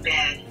laying in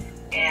bed,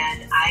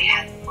 and I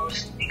had the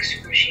most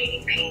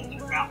excruciating pain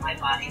throughout my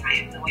body. I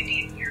have no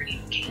idea where it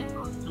even came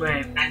from.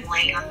 Right. I'm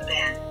laying on the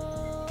bed,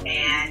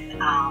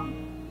 and I'm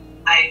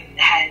a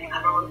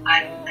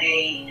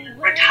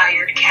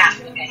retired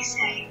Catholic, I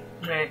say.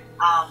 Right.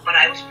 But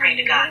I was praying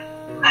to God.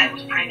 I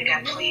was praying to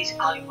God, please,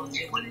 I will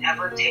do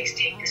whatever it takes to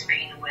take this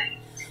pain away.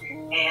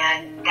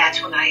 And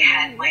that's when I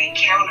had my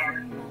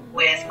encounter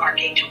with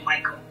Archangel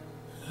Michael.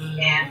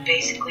 And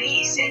basically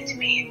he said to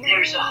me,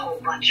 there's a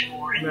whole bunch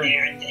more in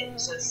there.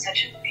 So it's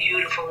such a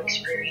beautiful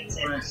experience.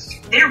 And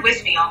they're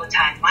with me all the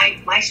time.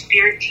 My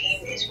spirit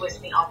team is with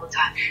me all the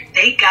time.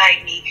 They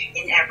guide me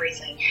in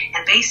everything.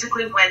 And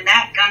basically when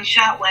that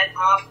gunshot went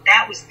off,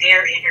 that was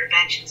their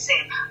intervention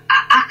saying,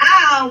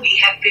 we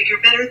have bigger,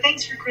 better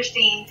things for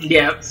Christine.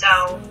 Yeah.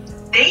 So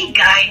they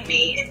guide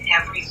me in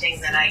everything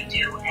that I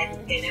do. And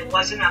it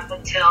wasn't up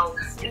until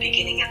the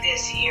beginning of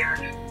this year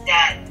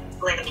that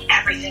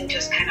everything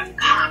just kind of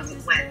popped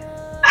and went,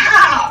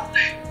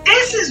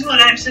 this is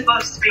what I'm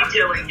supposed to be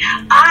doing.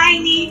 I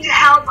need to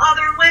help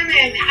other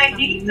women. I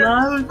need to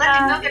let them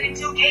know that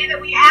it's okay that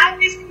we have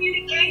this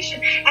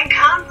communication and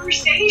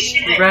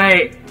conversation.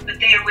 Right. But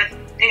they are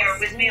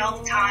with me all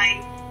the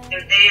time.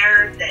 They're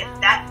there.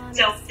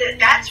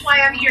 That's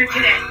why I'm here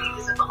today,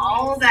 because of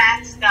all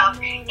that stuff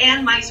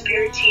and my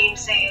spirit team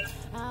saying,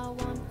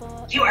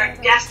 you are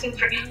destined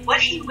for. What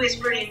he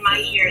whispered in my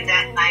ear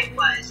that night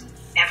was,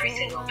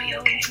 everything will be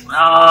okay. Everything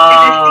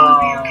will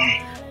be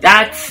okay.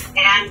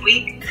 And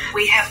we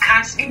have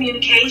constant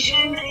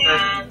communication,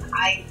 and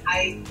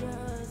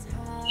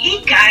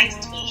he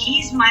guides me.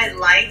 He's my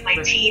light. My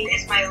team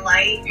is my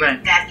light.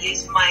 Right. That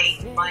is my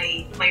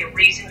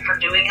reason for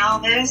doing all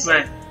this.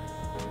 Right.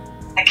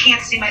 I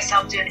can't see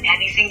myself doing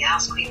anything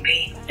else, Queen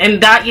Bee.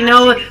 And that,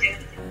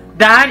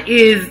 that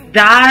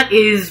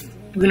is,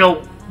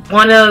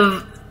 one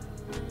of.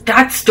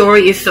 That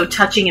story is so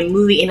touching and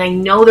moving, and I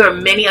know there are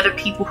many other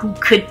people who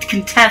could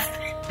contest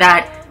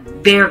that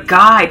their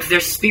guides,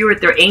 their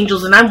spirit, their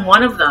angels, and I'm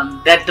one of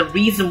them, that the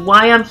reason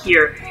why I'm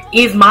here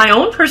is my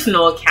own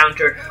personal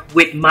encounter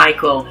with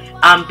Michael,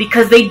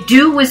 because they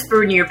do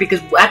whisper in your ear, because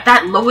at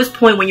that lowest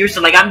point when you're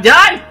still like, I'm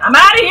done, I'm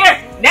out of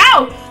here,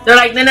 no, they're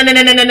like, no,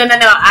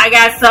 I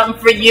got something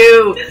for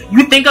you.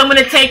 You think I'm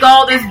gonna take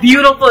all this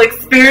beautiful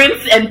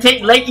experience and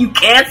let you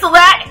cancel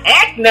that?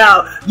 Heck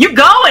no, you're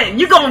gonna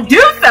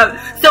do something.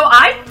 So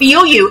I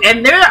feel you,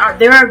 and there are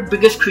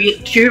biggest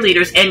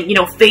cheerleaders, and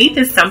faith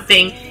is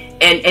something.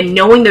 And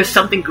knowing there's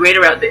something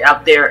greater out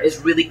there has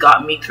really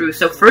gotten me through.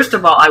 So first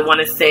of all, I want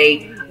to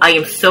say I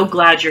am so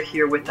glad you're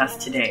here with us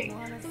today.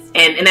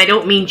 And I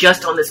don't mean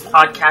just on this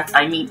podcast.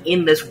 I mean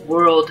in this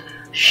world,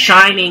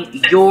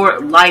 shining your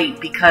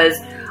light, because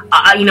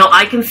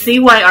I can see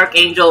why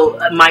Archangel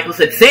Michael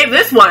said, save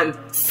this one.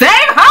 Save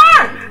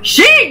her!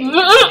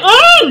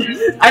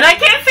 And I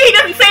can't say he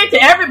doesn't say it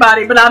to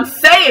everybody, but I'm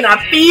saying,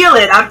 I feel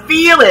it.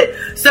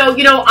 So,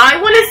 I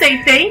want to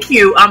say thank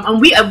you.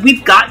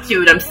 We've got to,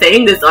 and I'm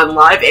saying this on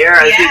live air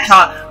as we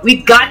talk,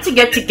 we've got to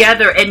get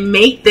together and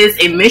make this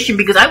a mission,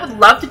 because I would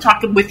love to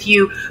talk with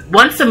you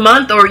once a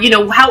month, or,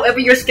 however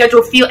your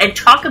schedule feels, and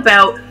talk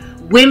about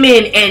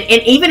women,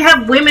 and even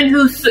have women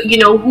who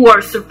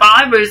are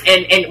survivors,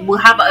 and we'll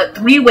have a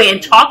 3-way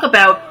and talk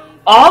about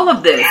all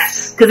of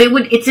this, because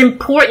it's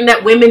important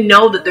that women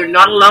know that they're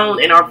not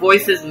alone and our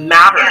voices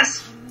matter.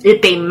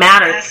 If they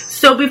matter.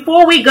 So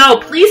before we go,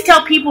 please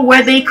tell people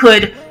where they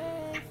could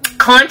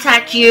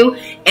contact you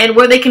and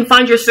where they can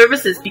find your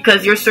services,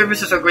 because your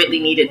services are greatly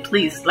needed.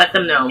 Please let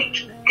them know.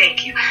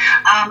 Thank you.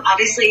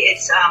 Obviously,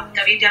 it's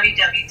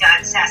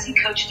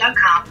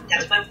www.sassycoach.com.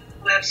 That's my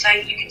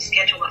website. You can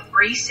schedule a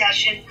free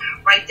session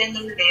right then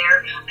and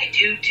there. I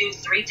do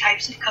 3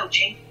 types of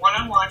coaching: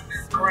 one-on-one,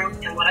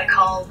 group, and what I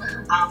call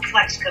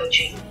flex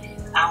coaching.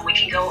 We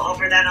can go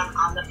over that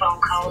on the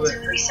phone call. It's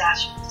a free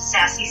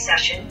Sassy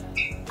session.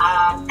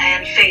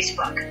 And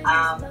Facebook,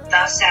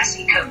 The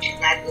Sassy Coach,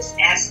 and that is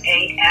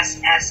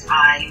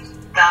SSI,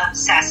 The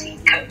Sassy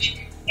Coach.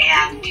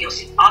 And you'll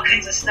see all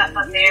kinds of stuff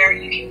on there.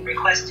 You can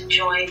request to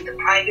join the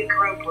private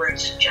group where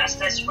it's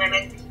just us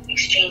women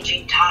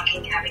exchanging,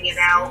 talking, having it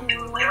out,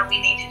 doing whatever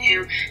we need to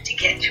do to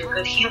get to a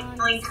good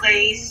healing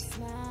place.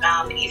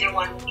 Either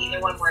one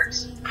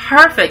works.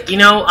 Perfect.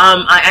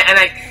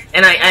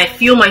 I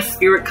feel my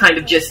spirit kind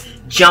of just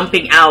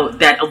jumping out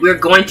that we're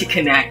going to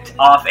connect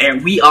off air.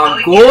 We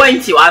are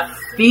going to. I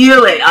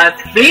feel it. I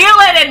feel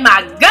it in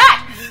my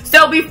gut.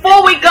 So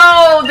before we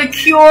go, the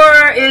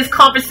cure is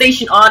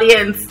conversation,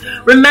 audience.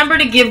 Remember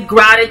to give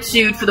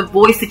gratitude for the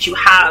voice that you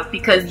have,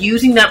 because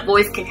using that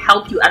voice can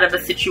help you out of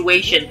a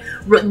situation.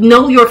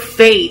 Know your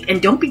faith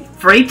and don't be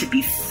afraid to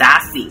be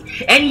sassy.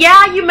 And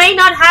yeah, you may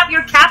not have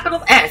your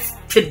capital S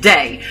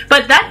today,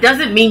 but that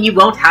doesn't mean you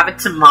won't have it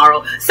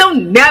tomorrow. So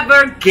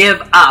never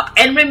give up.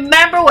 And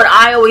remember what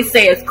I always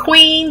say as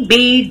Queen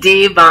Bee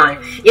Divine.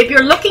 If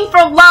you're looking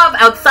for love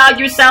outside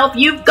yourself,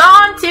 you've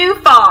gone too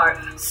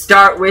far.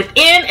 Start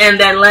within and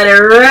then let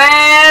it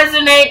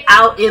resonate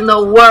out in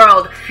the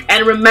world.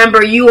 And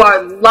remember, you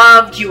are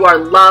loved, you are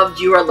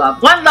loved, you are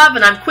loved. One love,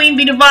 and I'm Queen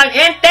Bee Divine.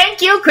 And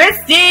thank you,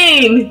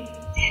 Christine.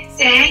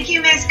 Thank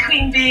you, Miss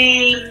Queen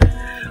Bee.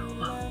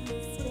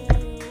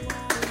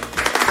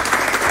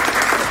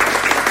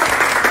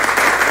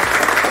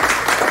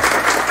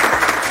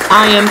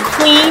 I am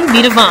Queen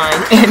Bee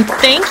Divine, and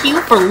thank you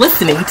for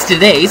listening to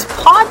today's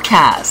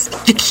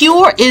podcast. The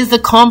Cure is the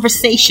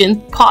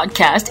Conversation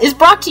podcast is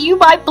brought to you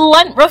by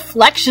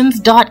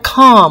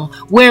BluntReflections.com,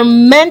 where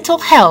mental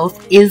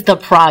health is the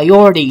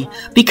priority,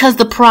 because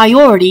the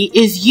priority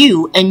is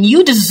you, and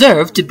you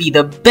deserve to be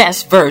the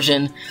best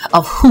version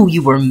of who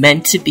you were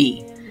meant to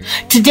be.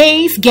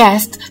 Today's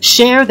guests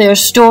share their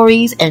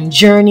stories and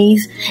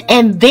journeys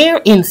and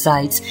their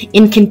insights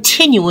in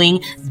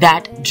continuing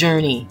that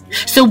journey.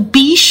 So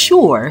be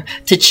sure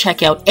to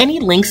check out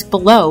any links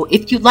below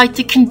if you'd like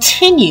to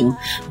continue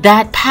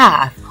that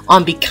path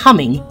on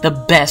becoming the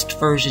best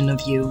version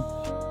of you.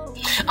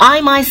 I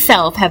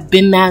myself have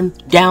been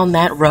down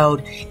that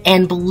road,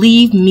 and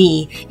believe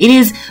me, it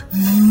is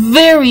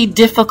very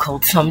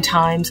difficult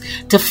sometimes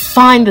to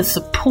find the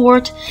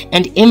support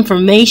and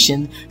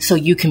information so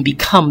you can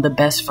become the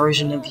best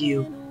version of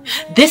you.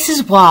 This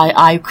is why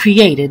I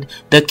created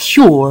The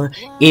Cure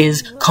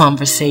is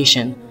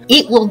Conversation.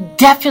 It will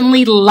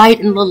definitely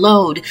lighten the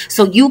load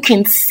so you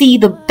can see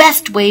the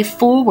best way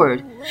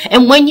forward.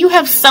 And when you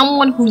have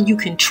someone who you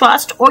can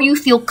trust or you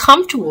feel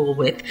comfortable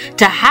with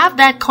to have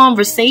that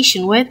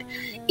conversation with,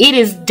 it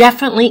is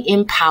definitely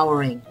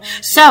empowering.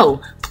 So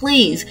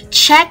please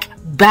check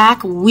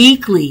back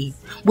weekly,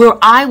 where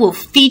I will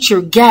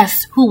feature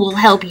guests who will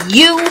help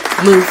you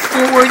move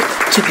forward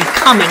to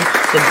becoming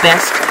the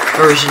best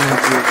version of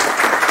you.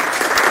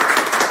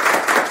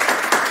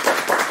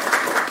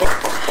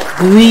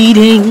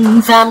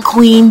 Greetings, I'm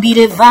Queen Bee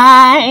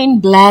Divine,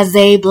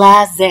 blase,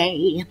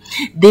 blase.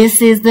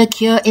 This is The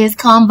Cure is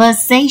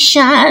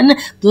Conversation,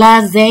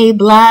 blase,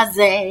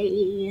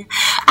 blase.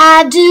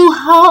 I do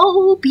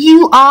hope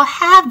you are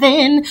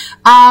having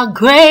a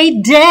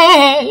great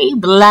day,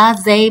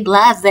 blase,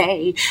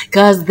 blase.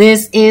 'Cause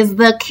this is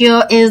The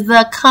Cure is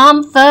the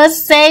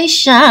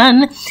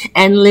Conversation,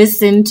 and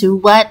listen to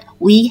what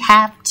we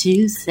have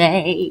to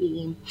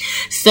say.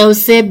 So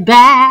sit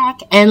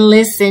back and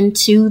listen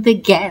to the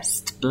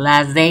guest,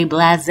 blase,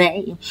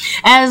 blase,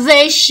 as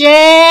they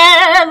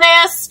share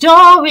their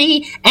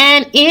story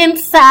and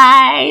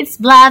insights,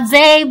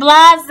 blase,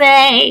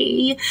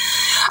 blase.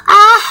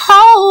 I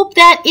hope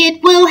that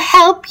it will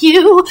help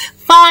you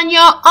find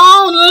your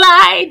own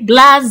light,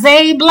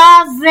 blase,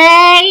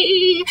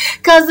 blase,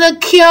 'cause the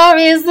cure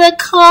is a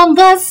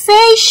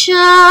conversation,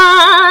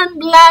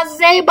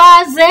 blase,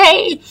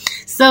 blase.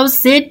 So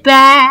sit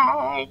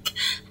back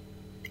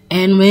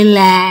and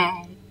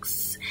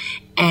relax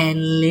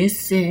and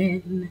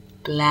listen,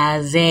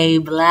 blase,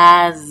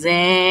 blase.